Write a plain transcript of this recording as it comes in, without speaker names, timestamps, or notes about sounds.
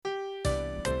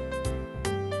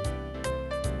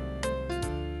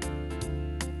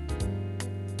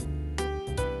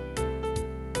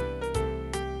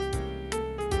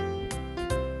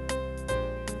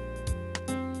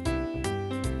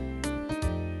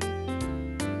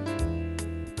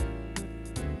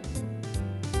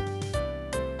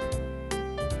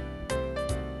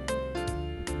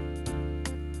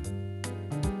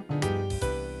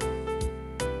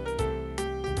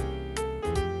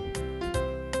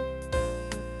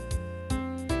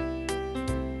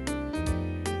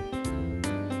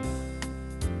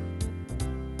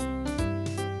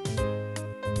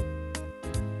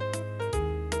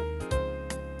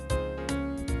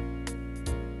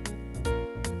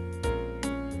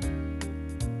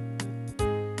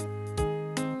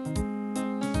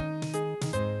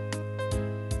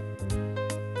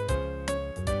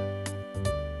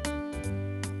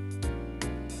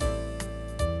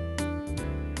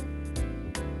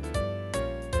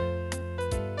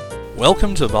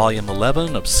Welcome to Volume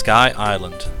 11 of Sky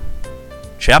Island.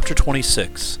 Chapter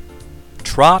 26.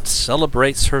 Trot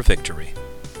Celebrates Her Victory.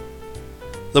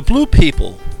 The Blue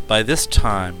people, by this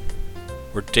time,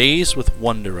 were dazed with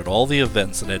wonder at all the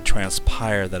events that had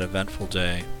transpired that eventful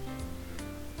day.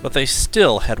 But they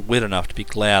still had wit enough to be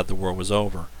glad the war was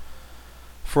over.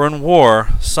 For in war,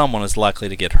 someone is likely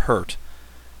to get hurt,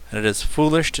 and it is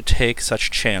foolish to take such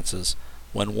chances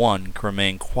when one can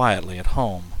remain quietly at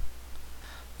home.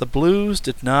 The Blues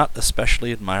did not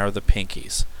especially admire the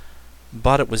Pinkies,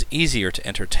 but it was easier to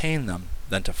entertain them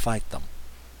than to fight them.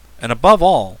 And above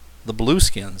all, the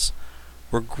Blueskins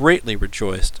were greatly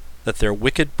rejoiced that their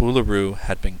wicked Boolooroo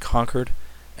had been conquered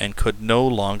and could no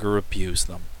longer abuse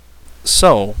them.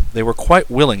 So they were quite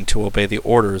willing to obey the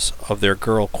orders of their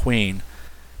girl queen,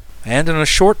 and in a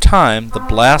short time the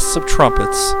blasts of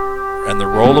trumpets and the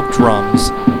roll of drums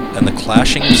and the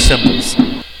clashing of cymbals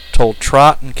told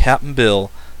Trot and Cap'n Bill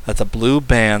that the blue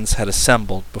bands had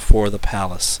assembled before the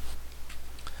palace.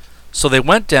 So they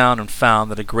went down and found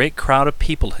that a great crowd of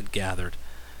people had gathered,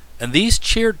 and these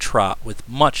cheered Trot with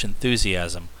much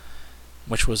enthusiasm,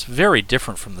 which was very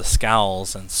different from the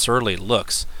scowls and surly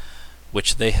looks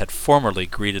which they had formerly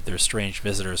greeted their strange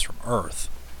visitors from Earth.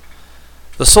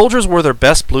 The soldiers wore their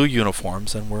best blue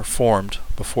uniforms and were formed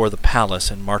before the palace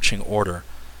in marching order,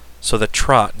 so that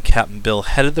Trot and Cap'n Bill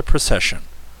headed the procession.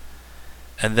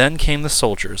 And then came the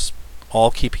soldiers,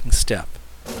 all keeping step,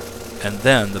 and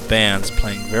then the bands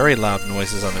playing very loud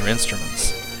noises on their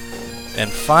instruments,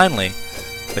 and finally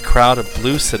the crowd of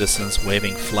blue citizens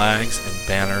waving flags and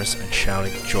banners and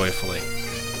shouting joyfully.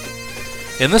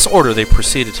 In this order they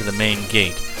proceeded to the main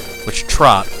gate, which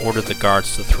Trot ordered the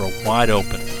guards to throw wide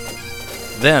open.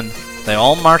 Then they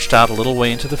all marched out a little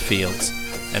way into the fields,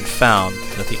 and found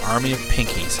that the army of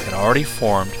Pinkies had already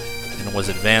formed and was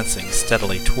advancing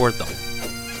steadily toward them.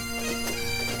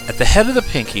 At the head of the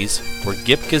Pinkies were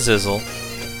Gip Gazizzle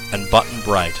and Button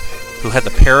Bright, who had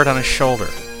the parrot on his shoulder,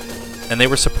 and they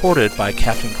were supported by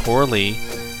Captain Coralie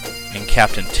and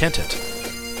Captain Tintit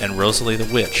and Rosalie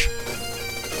the Witch.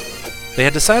 They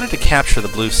had decided to capture the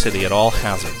Blue City at all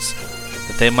hazards,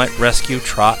 that they might rescue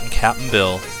Trot and Cap'n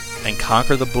Bill and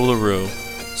conquer the Boolooroo,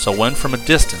 so when from a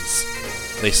distance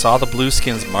they saw the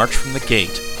Blueskins march from the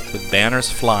gate with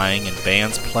banners flying and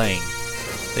bands playing,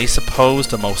 they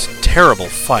supposed a most terrible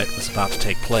fight was about to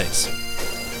take place.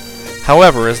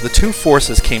 However, as the two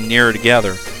forces came nearer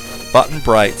together, Button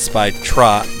Bright spied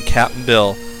Trot and Cap'n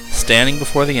Bill standing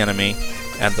before the enemy,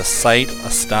 and the sight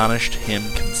astonished him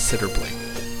considerably.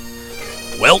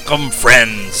 "Welcome,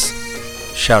 friends!"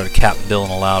 shouted Cap'n Bill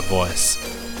in a loud voice.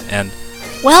 And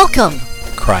 "Welcome!"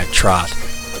 cried Trot.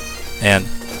 And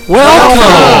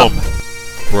 "Welcome!"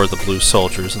 roared the blue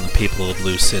soldiers and the people of the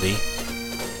Blue City.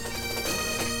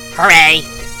 "Hooray!"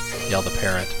 yelled the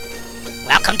parrot.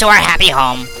 "Welcome to our happy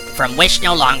home, from which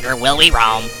no longer will we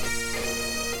roam."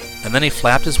 And then he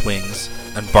flapped his wings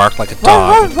and barked like a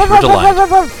dog in pure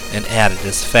delight, and added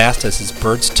as fast as his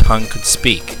bird's tongue could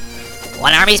speak,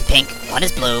 "One army's pink, one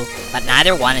is blue, but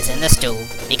neither one is in the stew,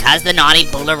 because the naughty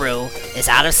Boolooroo is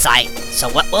out of sight. So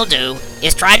what we'll do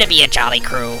is try to be a jolly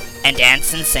crew, and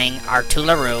dance and sing our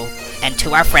toolaroo, and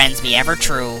to our friends be ever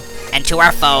true, and to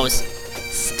our foes—"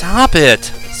 "Stop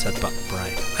it!" said Button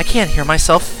Bright. "I can't hear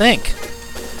myself think."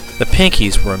 The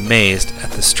Pinkies were amazed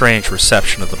at the strange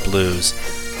reception of the Blues,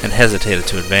 and hesitated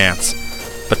to advance.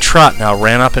 But Trot now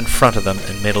ran up in front of them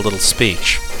and made a little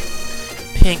speech.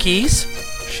 "Pinkies,"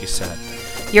 she said,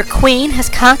 "your queen has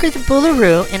conquered the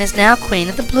Boolooroo and is now queen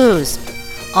of the Blues.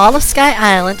 All of Sky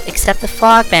Island, except the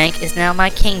Fog Bank, is now my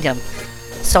kingdom.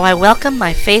 So I welcome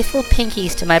my faithful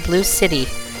Pinkies to my Blue City,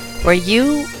 where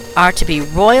you are to be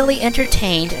royally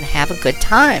entertained and have a good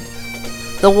time.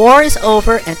 The war is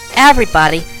over and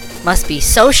everybody must be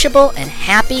sociable and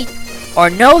happy or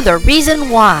know the reason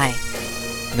why."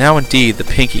 Now indeed the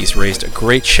Pinkies raised a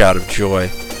great shout of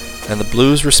joy, and the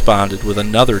Blues responded with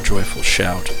another joyful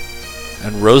shout.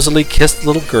 And Rosalie kissed the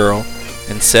little girl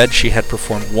and said she had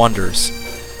performed wonders,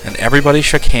 and everybody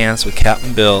shook hands with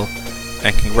Cap'n Bill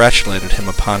and congratulated him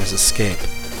upon his escape.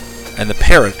 And the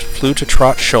parrot flew to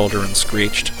Trot's shoulder and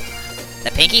screeched, "The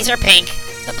Pinkies are pink,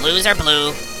 the Blues are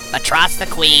blue, but Trot's the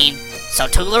queen, so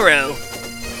toolaroo."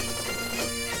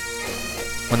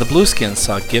 When the Blueskins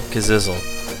saw Gip Gazizzle,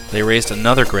 they raised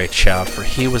another great shout, for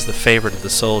he was the favorite of the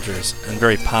soldiers and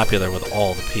very popular with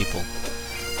all the people.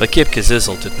 But Gip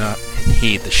Gazizzle did not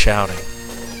heed the shouting.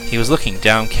 He was looking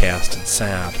downcast and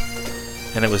sad,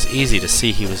 and it was easy to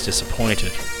see he was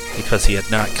disappointed, because he had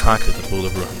not conquered the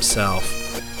Boolooroo himself.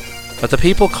 But the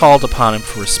people called upon him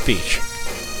for a speech,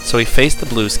 so he faced the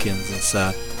Blueskins and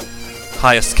said,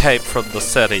 I escaped from the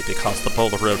city because the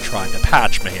Boolaroo tried to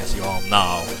patch me, as you all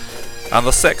know, and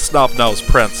the 6 snub-nosed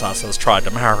princesses tried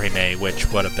to marry me,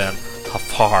 which would have been a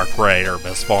far greater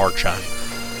misfortune.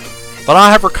 But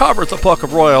I have recovered the Book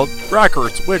of Royal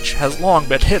Records, which has long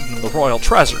been hidden in the royal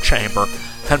treasure chamber,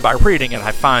 and by reading it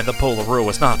I find the Boolaroo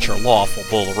is not your lawful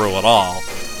Boolaroo at all,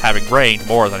 having reigned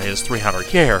more than his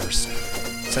 300 years.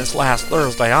 Since last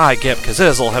Thursday I, Gip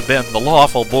Kazizzle, have been the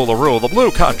lawful Boolaroo of the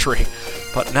Blue Country,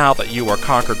 but now that you are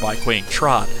conquered by Queen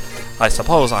Trot, I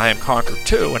suppose I am conquered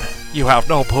too, and you have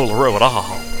no Boolaroo at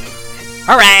all.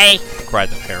 Hooray! Cried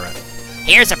the parrot.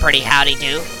 Here's a pretty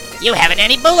howdy-do. You haven't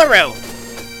any Boolaroo.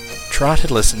 Trot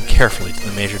had listened carefully to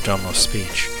the majordomo's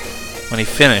speech. When he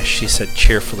finished, she said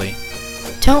cheerfully,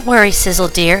 Don't worry, Sizzle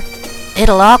dear.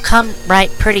 It'll all come right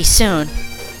pretty soon.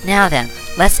 Now then,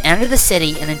 let's enter the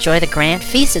city and enjoy the grand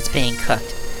feast that's being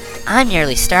cooked. I'm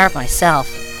nearly starved myself,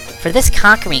 for this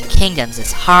conquering kingdoms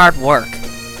is hard work.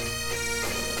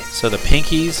 So the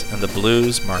Pinkies and the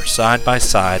Blues marched side by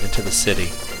side into the city.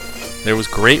 There was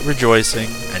great rejoicing,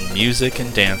 and music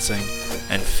and dancing,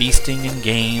 and feasting and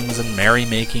games and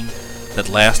merrymaking that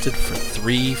lasted for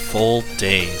 3 full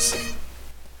days.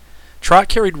 Trot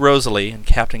carried Rosalie and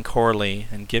Captain Corley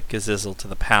and Gip Gazizzle to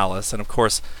the palace, and of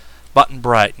course Button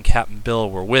Bright and Captain Bill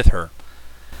were with her.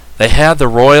 They had the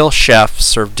royal chef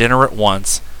serve dinner at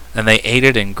once, and they ate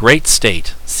it in great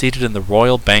state, seated in the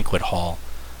royal banquet hall,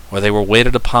 where they were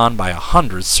waited upon by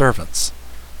 100 servants.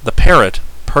 The parrot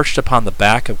perched upon the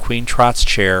back of Queen Trot's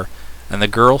chair, and the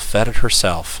girl fed it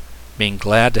herself, being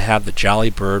glad to have the jolly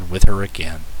bird with her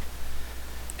again.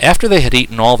 After they had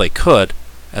eaten all they could,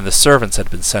 and the servants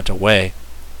had been sent away,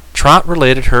 Trot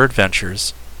related her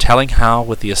adventures, telling how,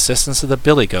 with the assistance of the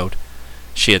billy goat,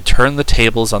 she had turned the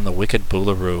tables on the wicked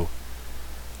Boolaroo.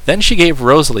 Then she gave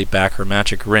Rosalie back her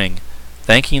magic ring,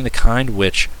 thanking the kind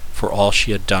witch for all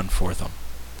she had done for them.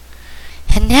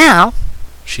 And now,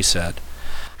 she said,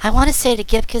 I want to say to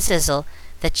Gip Kazizzle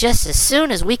that just as soon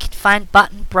as we can find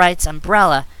Button Bright's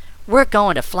umbrella, we're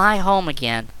going to fly home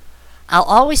again. I'll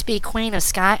always be Queen of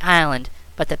Sky Island,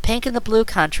 but the Pink and the Blue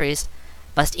countries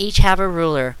must each have a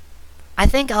ruler. I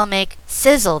think I'll make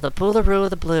Sizzle the Boolaroo of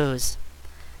the Blues.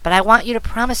 But I want you to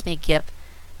promise me, Gip,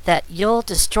 that you'll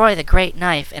destroy the great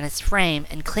knife and its frame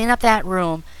and clean up that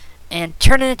room and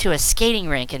turn it into a skating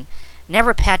rink and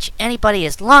never patch anybody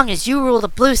as long as you rule the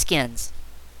Blueskins.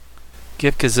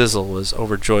 Gip Kazizzle was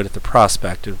overjoyed at the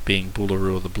prospect of being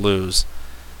Boolaroo of the Blues,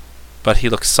 but he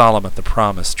looked solemn at the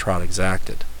promise Trot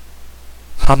exacted.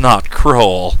 I'm not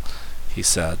cruel, he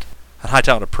said, and I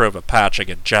don't approve of patching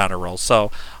in general,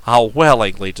 so I'll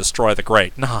willingly destroy the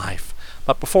great knife.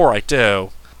 But before I do,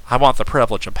 I want the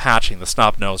privilege of patching the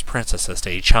snub-nosed princesses to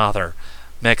each other,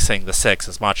 mixing the 6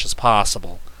 as much as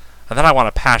possible. And then I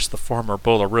want to patch the former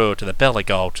Boolaroo to the billy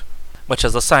goat, which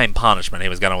is the same punishment he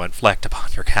was going to inflict upon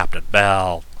your Captain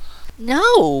Bell.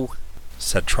 No,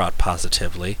 said Trot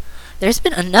positively. There's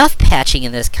been enough patching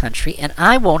in this country, and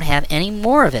I won't have any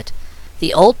more of it.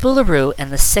 The old Boolaroo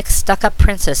and the 6 stuck-up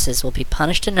princesses will be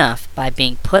punished enough by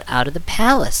being put out of the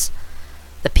palace.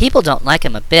 The people don't like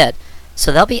 'em a bit,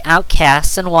 so they'll be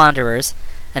outcasts and wanderers,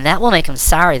 and that will make 'em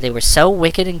sorry they were so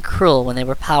wicked and cruel when they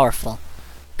were powerful.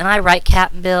 Am I right,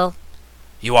 Captain Bill?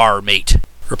 You are, mate,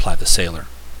 replied the sailor.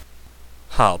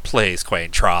 Oh, please, Queen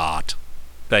Trot,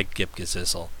 begged Gip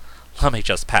Gazizzle. Let me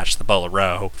just patch the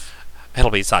Boolaroo.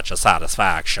 It'll be such a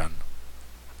satisfaction.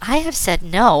 I have said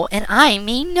no, and I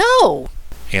mean no,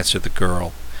 answered the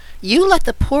girl. You let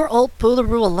the poor old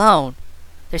Boolaroo alone.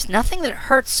 There's nothing that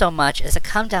hurts so much as a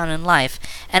come-down in life,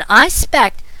 and I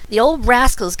expect the old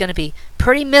rascal's going to be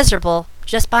pretty miserable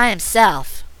just by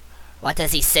himself. What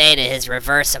does he say to his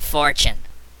reverse of fortune?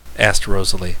 asked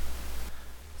Rosalie.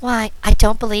 Why, I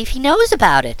don't believe he knows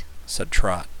about it, said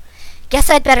Trot. Guess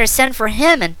I'd better send for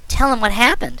him and tell him what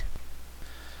happened.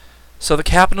 So the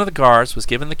captain of the guards was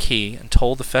given the key and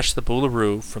told to fetch the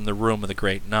Boolaroo from the room of the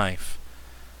great knife.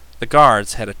 The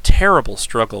guards had a terrible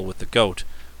struggle with the goat,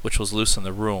 which was loose in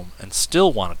the room, and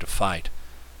still wanted to fight.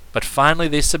 But finally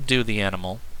they subdued the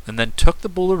animal, and then took the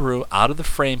Boolaroo out of the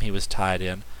frame he was tied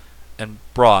in, and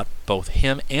brought both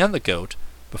him and the goat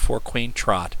before Queen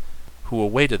Trot, who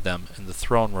awaited them in the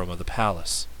throne room of the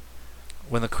palace.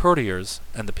 When the courtiers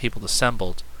and the people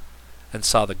assembled, and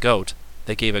saw the goat,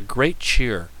 they gave a great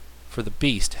cheer, for the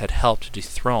beast had helped to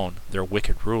dethrone their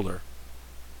wicked ruler.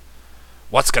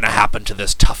 What's going to happen to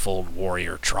this tough old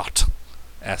warrior, Trot?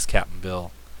 asked Captain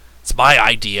Bill. It's my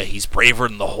idea he's braver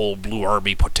than the whole Blue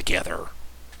Army put together.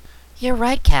 You're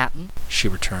right, Captain, she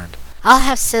returned. I'll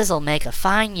have Sizzle make a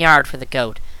fine yard for the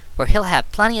goat, where he'll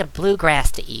have plenty of blue grass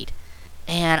to eat.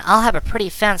 And I'll have a pretty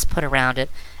fence put around it,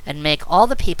 and make all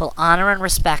the people honor and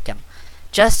respect him,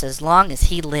 just as long as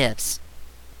he lives."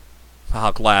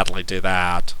 "I'll gladly do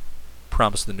that,"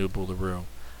 promised the new Boolooroo,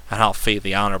 "and I'll feed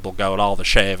the honorable goat all the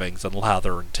shavings and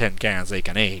leather and tin cans he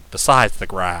can eat, besides the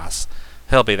grass.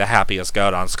 He'll be the happiest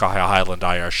goat on Sky Island,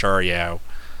 I assure you."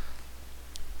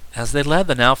 As they led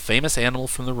the now famous animal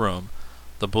from the room,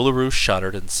 the Boolooroo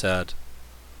shuddered and said,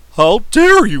 "How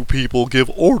dare you people give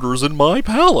orders in my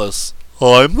palace?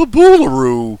 I'm the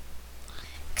Boolooroo."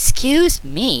 "Excuse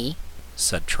me,"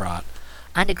 said Trot.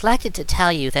 "I neglected to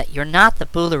tell you that you're not the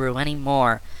Boolooroo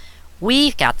anymore.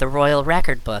 We've got the royal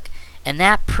record book, and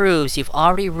that proves you've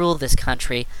already ruled this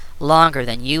country longer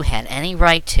than you had any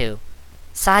right to.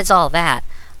 Besides all that,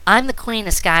 I'm the Queen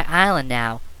of Sky Island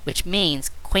now, which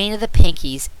means Queen of the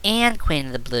Pinkies and Queen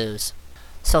of the Blues.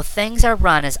 So things are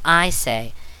run as I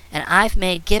say, and I've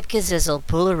made Gip Gazizzle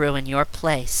Boolooroo in your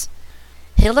place.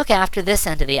 He'll look after this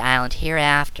end of the island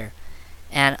hereafter,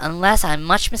 and unless I'm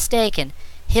much mistaken,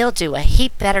 he'll do a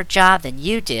heap better job than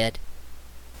you did."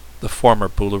 The former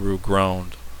Boolooroo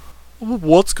groaned.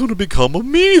 "What's going to become of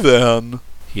me, then?"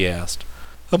 he asked.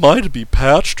 "Am I to be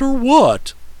patched or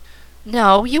what?"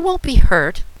 "No, you won't be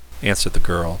hurt," answered the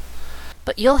girl.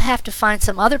 "but you'll have to find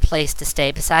some other place to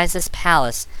stay besides this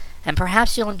palace, and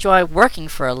perhaps you'll enjoy working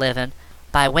for a living,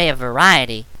 by way of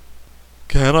variety."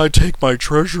 "Can I take my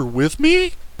treasure with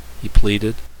me?" he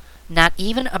pleaded. "Not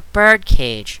even a bird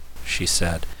cage," she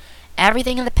said.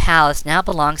 "Everything in the palace now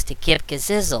belongs to Gip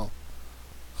Gazizzle."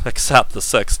 "Except the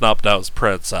 6 snub-nosed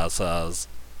princesses,"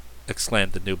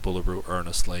 exclaimed the new Boolooroo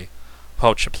earnestly.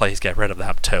 "Won't you please get rid of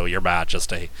them too, your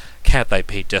majesty? Can't they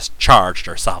be discharged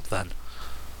or something?"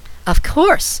 "Of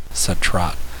course," said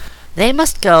Trot. "They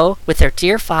must go with their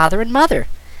dear father and mother.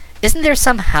 Isn't there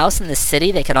some house in the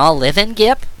city they can all live in,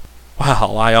 Gip?"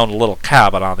 "Well, I own a little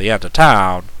cabin on the edge of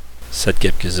town," said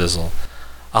Gip Gazizzle.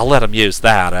 "I'll let 'em use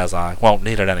that, as I won't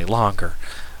need it any longer.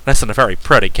 It isn't a very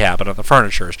pretty cabin, and the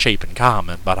furniture is cheap and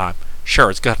common, but I'm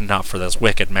sure it's good enough for this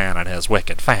wicked man and his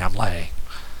wicked family."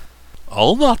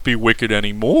 "I'll not be wicked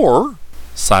any more,"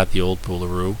 sighed the old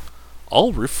Boolooroo.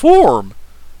 "I'll reform.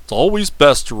 It's always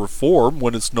best to reform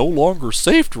when it's no longer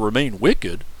safe to remain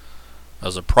wicked.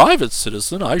 As a private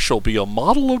citizen, I shall be a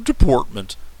model of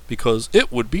deportment, because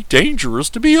it would be dangerous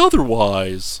to be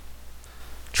otherwise."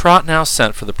 Trot now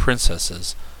sent for the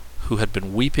princesses, who had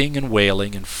been weeping and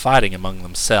wailing and fighting among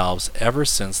themselves ever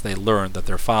since they learned that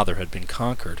their father had been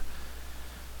conquered.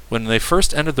 When they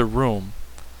first entered the room,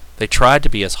 they tried to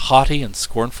be as haughty and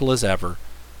scornful as ever,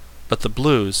 but the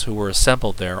Blues, who were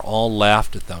assembled there, all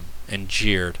laughed at them and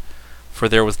jeered, for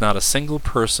there was not a single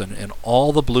person in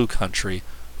all the Blue Country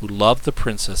who loved the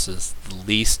princesses the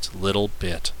least little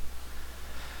bit.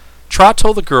 Trot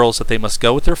told the girls that they must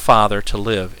go with their father to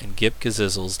live in Gip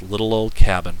Gazizzle's little old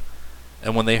cabin,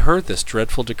 and when they heard this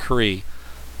dreadful decree,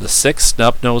 the 6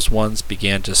 snub-nosed ones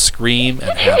began to scream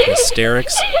and have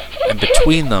hysterics, and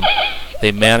between them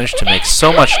they managed to make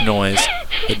so much noise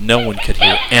that no one could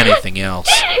hear anything else.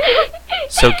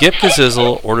 So Gip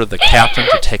Gazizzle ordered the captain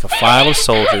to take a file of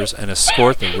soldiers and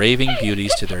escort the raving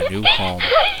beauties to their new home.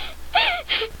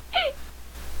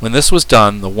 When this was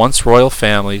done, the once royal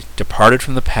family departed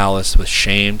from the palace with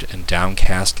shamed and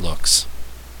downcast looks.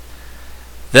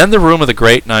 Then the room of the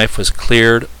Great Knife was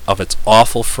cleared of its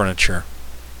awful furniture.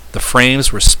 The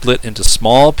frames were split into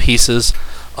small pieces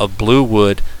of blue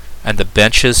wood, and the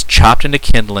benches chopped into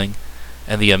kindling,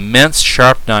 and the immense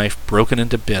sharp knife broken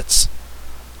into bits.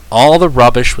 All the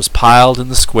rubbish was piled in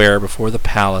the square before the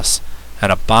palace,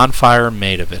 and a bonfire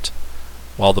made of it,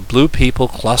 while the blue people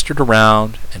clustered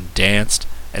around and danced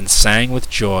and sang with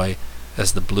joy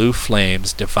as the blue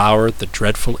flames devoured the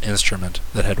dreadful instrument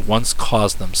that had once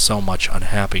caused them so much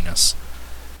unhappiness.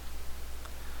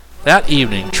 That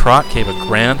evening Trot gave a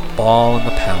grand ball in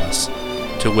the palace,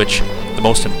 to which the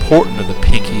most important of the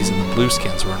Pinkies and the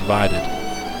Blueskins were invited.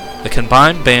 The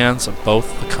combined bands of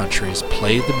both the countries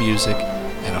played the music,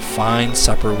 and a fine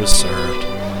supper was served.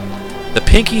 The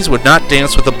Pinkies would not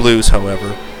dance with the Blues,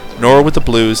 however, nor would the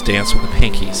Blues dance with the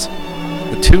Pinkies.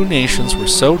 The two nations were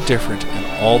so different in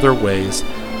all their ways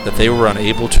that they were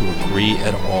unable to agree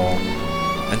at all,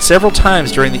 and several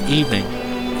times during the evening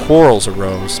quarrels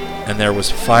arose, and there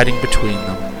was fighting between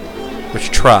them,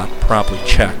 which Trot promptly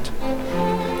checked.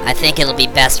 "I think it'll be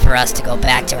best for us to go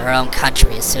back to our own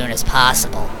country as soon as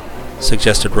possible,"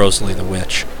 suggested Rosalie the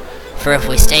Witch. "For if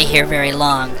we stay here very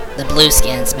long, the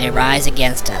Blueskins may rise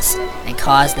against us and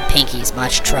cause the Pinkies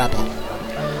much trouble."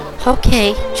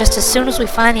 "Okay, just as soon as we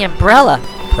find the umbrella,"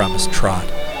 promised Trot.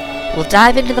 "we'll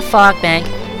dive into the fog bank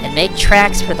and make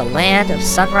tracks for the land of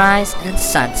sunrise and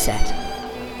sunset."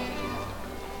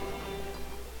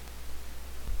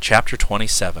 Chapter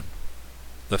 27.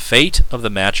 The Fate of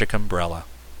the Magic Umbrella.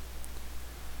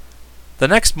 The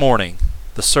next morning,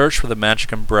 the search for the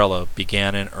magic umbrella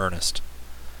began in earnest.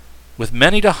 With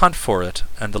many to hunt for it,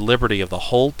 and the liberty of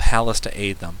the whole palace to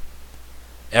aid them,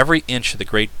 every inch of the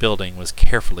great building was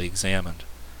carefully examined,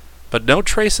 but no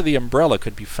trace of the umbrella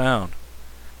could be found.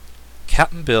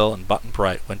 Cap'n Bill and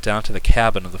Button-Bright went down to the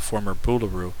cabin of the former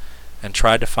Boolooroo and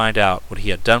tried to find out what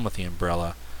he had done with the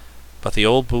umbrella, but the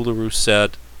old Boolooroo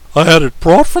said, "I had it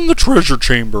brought from the treasure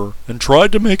chamber, and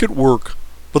tried to make it work,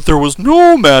 but there was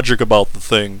no magic about the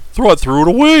thing, so I threw it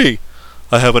away.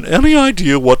 I haven't any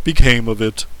idea what became of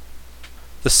it."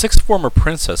 The 6 former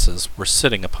princesses were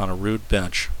sitting upon a rude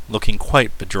bench, looking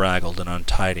quite bedraggled and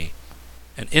untidy,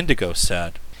 and Indigo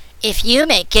said, If you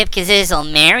make Gip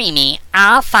Gazizzle marry me,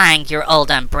 I'll find your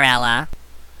old umbrella.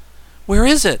 "Where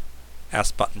is it?"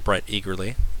 asked Button-Bright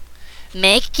eagerly.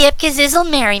 Make Gip Gazizzle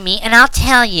marry me, and I'll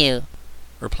tell you,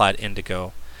 replied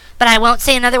Indigo. but I won't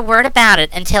say another word about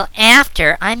it until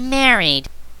after I'm married.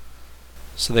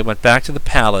 So they went back to the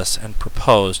palace and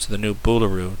proposed to the new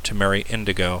Boolooroo to marry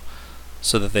Indigo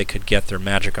so that they could get their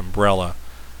magic umbrella,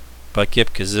 but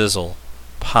Gip Gazizzle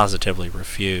positively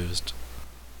refused.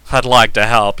 "I'd like to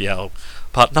help you,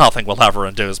 but nothing will ever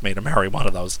induce me to marry one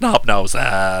of those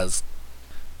snub-noses."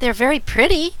 They're very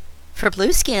pretty for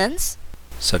blueskins,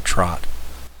 said Trot.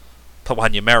 "But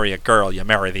when you marry a girl, you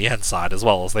marry the inside as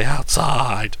well as the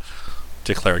outside,"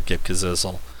 declared Gip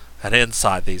Gazizzle. "And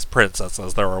inside these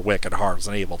princesses there are wicked hearts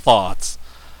and evil thoughts.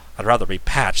 I'd rather be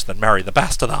patched than marry the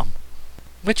best of them."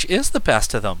 "Which is the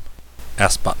best of them?"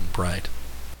 asked Button-Bright.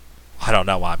 "I don't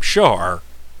know, I'm sure,"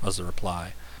 was the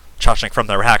reply. "Judging from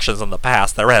their actions in the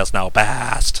past, there is no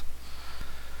best."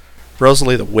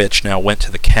 Rosalie the Witch now went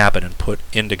to the cabin and put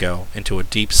Indigo into a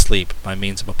deep sleep by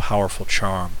means of a powerful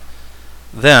charm.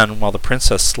 Then, while the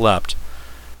princess slept,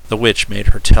 the witch made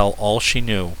her tell all she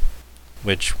knew,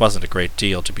 which wasn't a great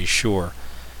deal, to be sure,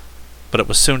 but it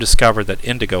was soon discovered that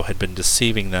Indigo had been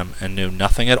deceiving them and knew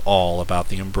nothing at all about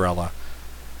the umbrella.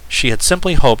 She had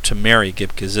simply hoped to marry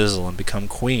Gip Gazizzle and become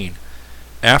queen,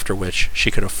 after which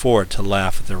she could afford to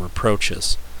laugh at their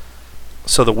reproaches.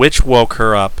 So the witch woke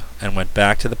her up and went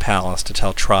back to the palace to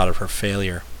tell Trot of her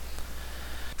failure.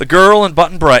 The girl and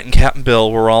Button-Bright and Cap'n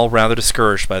Bill were all rather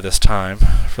discouraged by this time,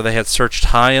 for they had searched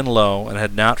high and low and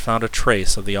had not found a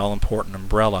trace of the all-important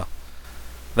umbrella.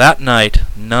 That night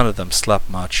none of them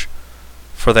slept much,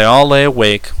 for they all lay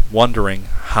awake wondering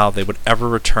how they would ever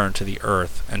return to the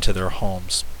earth and to their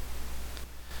homes.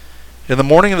 In the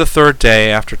morning of the 3rd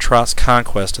day after Trot's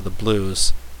conquest of the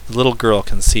Blues, the little girl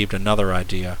conceived another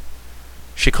idea.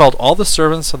 She called all the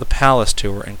servants of the palace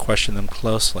to her and questioned them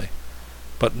closely,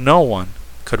 but no one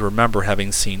could remember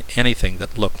having seen anything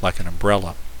that looked like an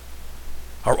umbrella.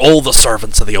 "Are all the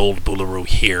servants of the old Boolooroo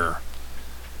here?"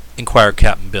 inquired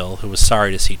Cap'n Bill, who was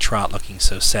sorry to see Trot looking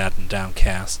so sad and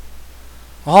downcast.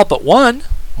 "All but one,"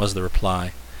 was the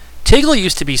reply. "Tiggle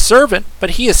used to be servant,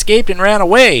 but he escaped and ran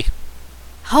away."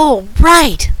 "Oh,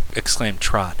 right!" exclaimed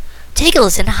Trot. "Tiggle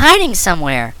is in hiding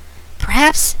somewhere.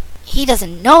 Perhaps he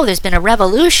doesn't know there's been a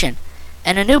revolution,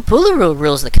 and a new Boolooroo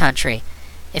rules the country.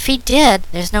 If he did,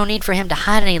 there's no need for him to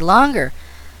hide any longer,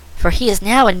 for he is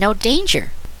now in no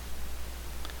danger."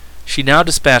 She now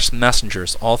dispatched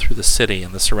messengers all through the city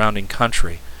and the surrounding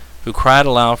country, who cried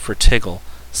aloud for Tiggle,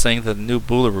 saying that the new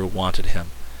Boolooroo wanted him.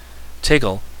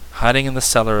 Tiggle, hiding in the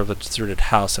cellar of a deserted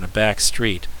house in a back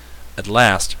street, at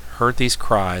last heard these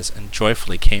cries and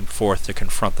joyfully came forth to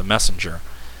confront the messenger.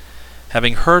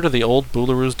 Having heard of the old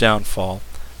Booloroo's downfall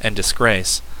and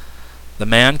disgrace, the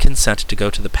man consented to go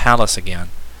to the palace again,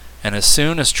 and as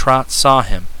soon as Trot saw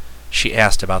him, she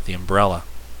asked about the umbrella.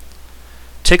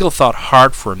 Tiggle thought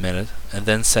hard for a minute, and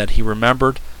then said he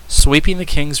remembered sweeping the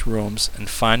king's rooms and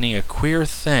finding a queer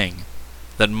thing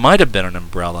that might have been an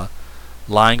umbrella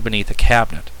lying beneath a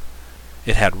cabinet.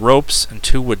 It had ropes and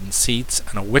 2 wooden seats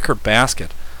and a wicker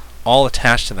basket, all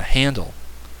attached to the handle.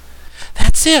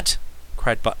 "That's it!"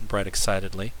 cried Button-Bright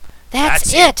excitedly.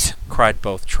 That's it! cried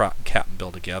both Trot and Cap'n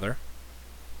Bill together.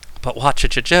 "But what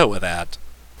should you do with that?"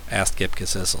 asked Gip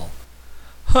Gazizzle.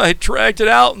 "I dragged it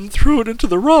out and threw it into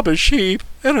the rubbish heap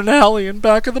in an alley in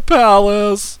back of the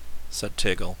palace," said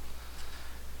Tiggle.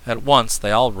 At once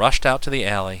they all rushed out to the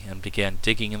alley and began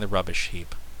digging in the rubbish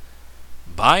heap.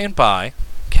 By and by,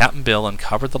 Cap'n Bill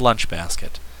uncovered the lunch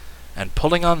basket, and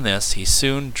pulling on this he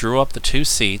soon drew up the 2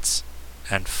 seats,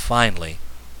 and finally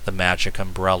the magic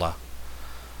umbrella.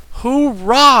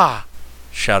 "Hoorah!"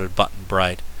 shouted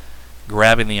Button-Bright,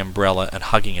 grabbing the umbrella and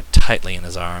hugging it tightly in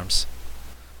his arms.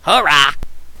 Hurrah!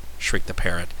 shrieked the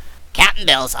parrot. Cap'n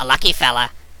Bill's a lucky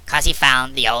fella, 'cause he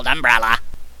found the old umbrella.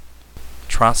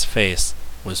 Trot's face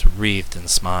was wreathed in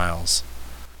smiles.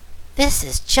 This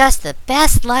is just the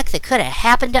best luck that could have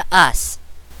happened to us,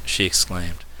 she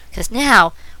exclaimed. 'Cause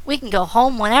now we can go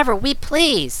home whenever we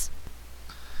please.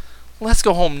 Let's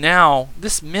go home now,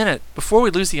 this minute, before we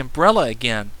lose the umbrella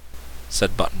again,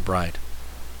 said Button-Bright.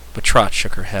 But Trot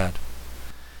shook her head.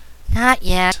 Not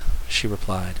yet, she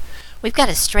replied. We've got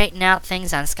to straighten out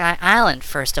things on Sky Island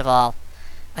first of all.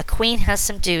 A queen has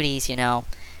some duties, you know,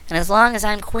 and as long as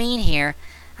I'm queen here,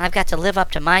 I've got to live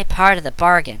up to my part of the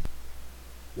bargain.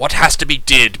 What has to be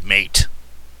did, mate?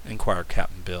 inquired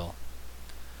Captain Bill.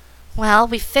 Well,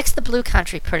 we fixed the Blue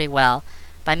Country pretty well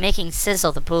by making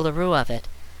Sizzle the Boolaroo of it,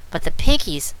 but the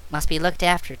Pinkies must be looked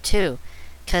after too,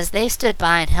 'cause they stood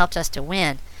by and helped us to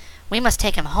win. We must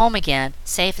take 'em home again,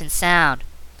 safe and sound,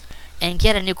 and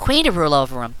get a new queen to rule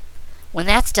over 'em. When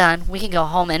that's done, we can go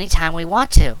home any time we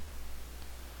want to.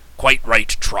 Quite right,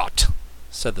 Trot,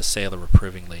 said the sailor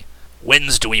approvingly.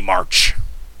 Whens do we march?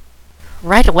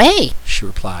 Right away, she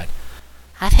replied.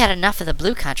 I've had enough of the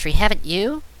Blue Country, haven't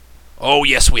you? Oh,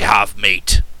 yes, we have,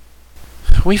 mate.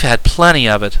 We've had plenty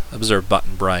of it, observed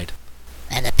Button-Bright.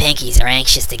 And the Pinkies are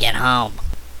anxious to get home,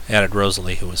 added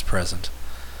Rosalie, who was present.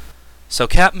 So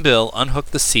Captain Bill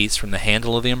unhooked the seats from the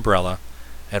handle of the umbrella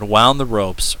and wound the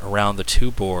ropes around the two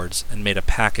boards and made a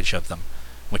package of them,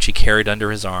 which he carried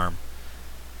under his arm.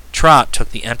 Trot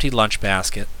took the empty lunch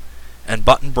basket, and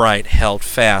Button-Bright held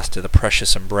fast to the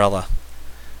precious umbrella.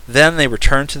 Then they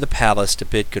returned to the palace to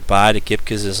bid goodbye to Ghip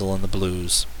Ghisizzle and the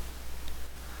Blues.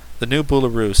 The new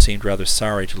Boolaroo seemed rather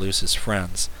sorry to lose his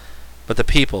friends, but the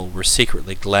people were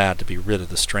secretly glad to be rid of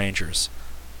the strangers,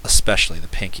 especially the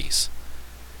Pinkies.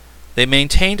 They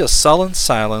maintained a sullen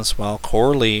silence while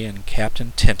Coralie and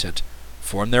Captain Tintit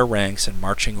formed their ranks in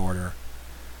marching order.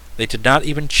 They did not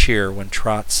even cheer when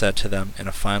Trot said to them in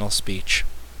a final speech,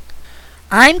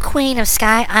 I'm Queen of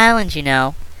Sky Island, you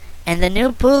know, and the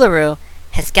new Boolaroo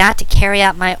has got to carry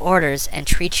out my orders and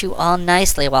treat you all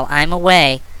nicely while I'm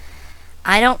away.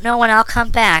 I don't know when I'll come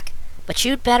back, but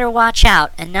you'd better watch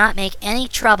out and not make any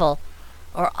trouble,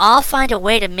 or I'll find a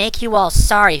way to make you all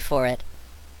sorry for it.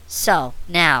 So,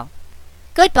 now,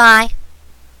 goodbye.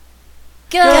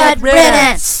 Good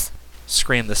riddance!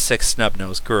 screamed the 6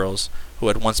 snub-nosed girls who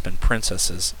had once been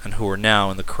princesses and who were now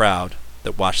in the crowd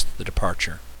that watched the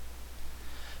departure.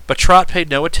 But Trot paid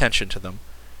no attention to them.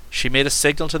 She made a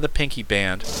signal to the Pinky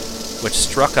Band, which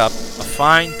struck up a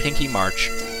fine Pinky march,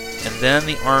 and then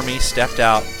the army stepped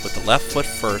out with the left foot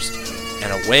first,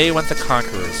 and away went the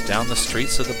conquerors down the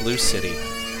streets of the Blue City,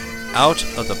 out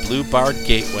of the blue-barred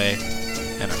gateway,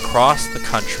 and across the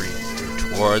country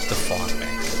toward the Fog Bank.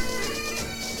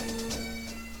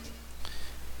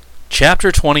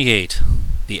 Chapter 28.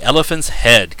 The Elephant's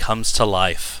Head Comes to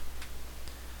Life.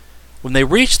 When they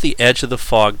reached the edge of the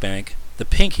Fog Bank, the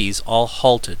Pinkies all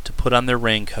halted to put on their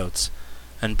raincoats,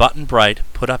 and Button-Bright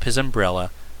put up his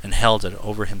umbrella and held it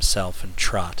over himself and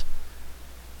Trot.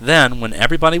 Then, when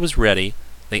everybody was ready,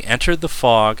 they entered the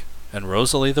fog, and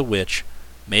Rosalie the Witch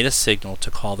made a signal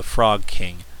to call the Frog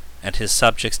King and his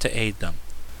subjects to aid them,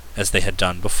 as they had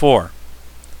done before.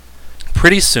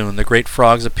 Pretty soon the great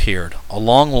frogs appeared, a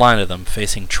long line of them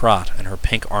facing Trot and her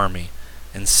pink army,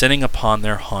 and sitting upon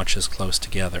their haunches close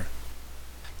together.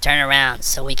 Turn around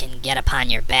so we can get upon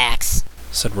your backs,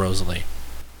 said Rosalie.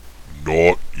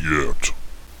 Not yet,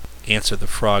 answered the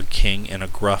Frog King in a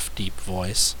gruff, deep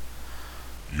voice.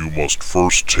 You must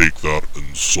first take that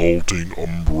insulting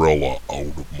umbrella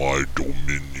out of my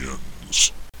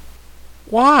dominions.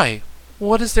 Why?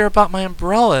 What is there about my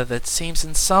umbrella that seems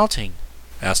insulting?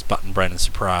 Asked Button-Bright in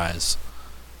surprise.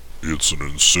 It's an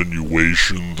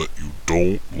insinuation that you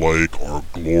don't like our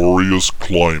glorious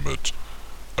climate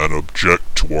and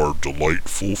object to our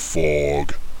delightful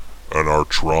fog and are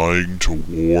trying to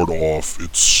ward off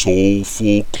its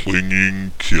soulful,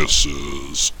 clinging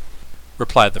kisses,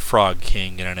 replied the Frog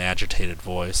King in an agitated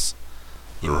voice.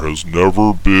 There has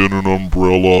never been an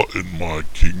umbrella in my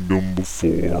kingdom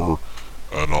before,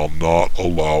 and I'll not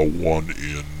allow one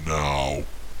in now.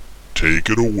 Take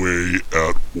it away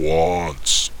at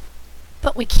once.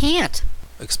 But we can't,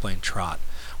 explained Trot.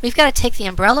 We've got to take the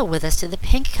umbrella with us to the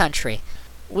Pink Country.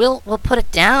 We'll put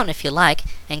it down, if you like,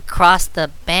 and cross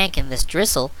the bank in this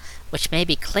drizzle, which may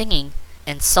be clinging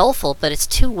and soulful, but it's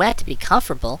too wet to be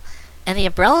comfortable, and the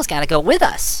umbrella's got to go with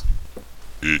us.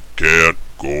 It can't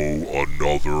go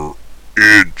another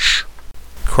inch,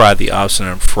 cried the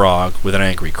obstinate frog with an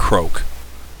angry croak.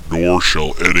 Nor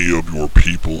shall any of your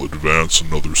people advance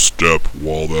another step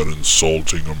while that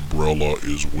insulting umbrella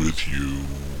is with you.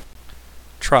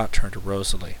 Trot turned to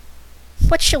Rosalie.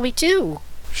 What shall we do?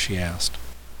 She asked.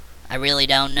 I really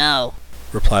don't know,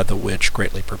 replied the witch,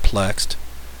 greatly perplexed.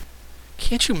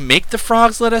 Can't you make the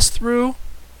frogs let us through?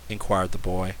 Inquired the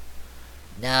boy.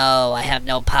 No, I have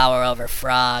no power over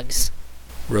frogs,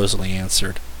 Rosalie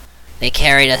answered. They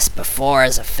carried us before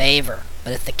as a favor,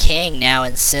 but if the king now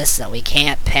insists that we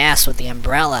can't pass with the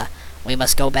umbrella, we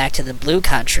must go back to the blue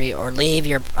country or leave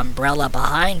your umbrella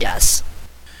behind us.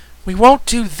 We won't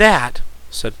do that,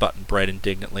 said Button-Bright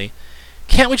indignantly.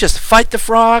 Can't we just fight the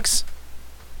frogs?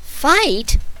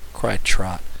 Fight? Cried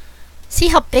Trot. See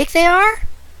how big they are?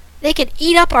 They could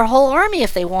eat up our whole army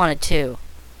if they wanted to.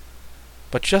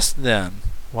 But just then,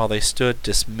 while they stood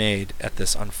dismayed at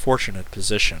this unfortunate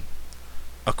position,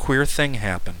 a queer thing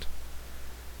happened.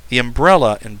 The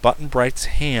umbrella in Button-Bright's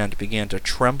hand began to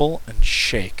tremble and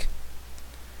shake.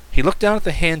 He looked down at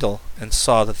the handle and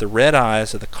saw that the red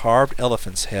eyes of the carved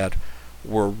elephant's head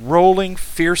were rolling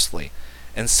fiercely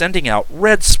and sending out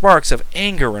red sparks of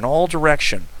anger in all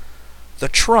directions. The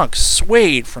trunk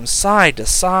swayed from side to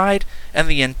side, and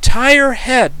the entire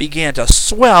head began to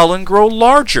swell and grow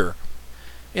larger.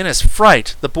 In his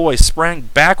fright, the boy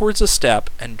sprang backwards a step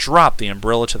and dropped the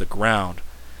umbrella to the ground.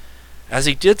 As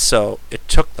he did so, it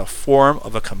took the form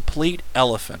of a complete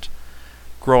elephant,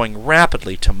 growing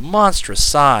rapidly to monstrous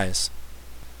size.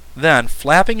 Then,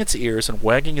 flapping its ears and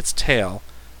wagging its tail,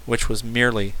 which was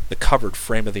merely the covered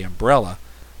frame of the umbrella,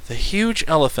 the huge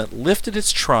elephant lifted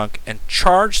its trunk and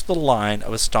charged the line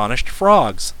of astonished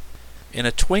frogs. In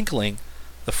a twinkling,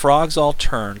 the frogs all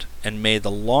turned and made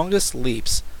the longest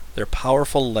leaps their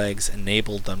powerful legs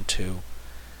enabled them to.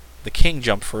 The king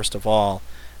jumped first of all,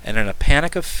 and in a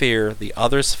panic of fear the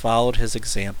others followed his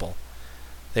example.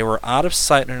 They were out of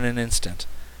sight in an instant,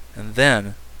 and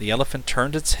then the elephant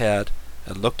turned its head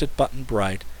and looked at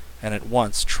Button-Bright and at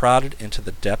once trotted into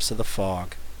the depths of the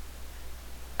fog.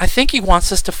 "I think he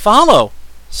wants us to follow,"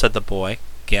 said the boy,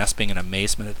 gasping in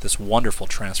amazement at this wonderful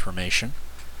transformation.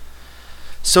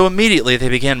 So immediately they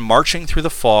began marching through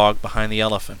the fog behind the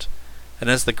elephant,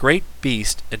 and as the great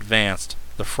beast advanced,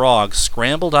 the frogs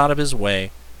scrambled out of his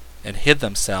way and hid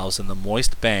themselves in the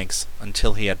moist banks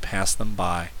until he had passed them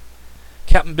by.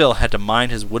 Cap'n Bill had to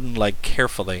mind his wooden leg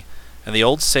carefully, and the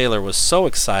old sailor was so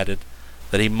excited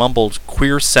that he mumbled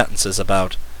queer sentences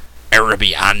about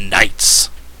Arabian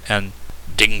Nights, and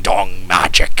ding-dong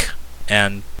magic,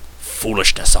 and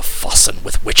foolishness of fussin'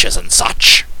 with witches and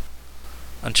such,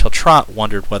 until Trot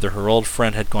wondered whether her old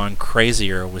friend had gone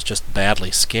crazy or was just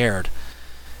badly scared.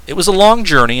 It was a long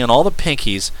journey, and all the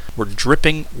Pinkies were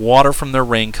dripping water from their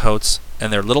raincoats,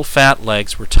 and their little fat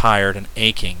legs were tired and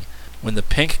aching, when the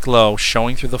pink glow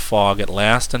showing through the fog at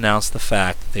last announced the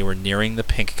fact that they were nearing the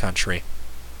Pink Country.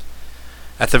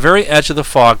 At the very edge of the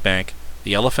fog bank,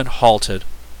 the elephant halted,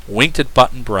 winked at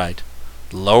Button-Bright,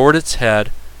 lowered its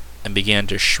head, and began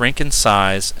to shrink in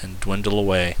size and dwindle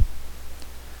away.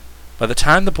 By the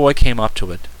time the boy came up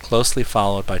to it, closely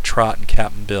followed by Trot and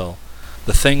Cap'n Bill,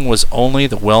 the thing was only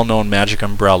the well-known magic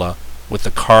umbrella with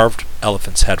the carved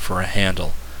elephant's head for a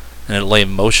handle, and it lay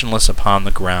motionless upon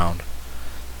the ground.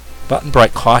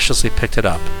 Button-Bright cautiously picked it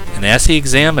up, and as he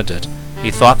examined it, he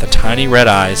thought the tiny red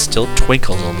eyes still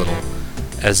twinkled a little,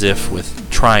 as if with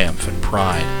triumph and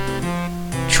pride.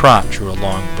 Trot drew a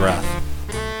long breath.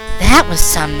 That was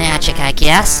some magic, I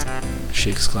guess. She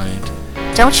exclaimed.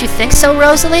 Don't you think so,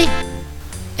 Rosalie?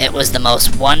 It was the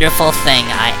most wonderful thing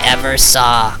I ever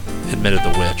saw, Admitted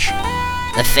the witch.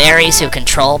 The fairies who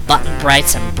control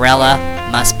Button-Bright's umbrella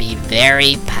must be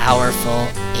very powerful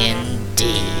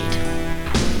indeed.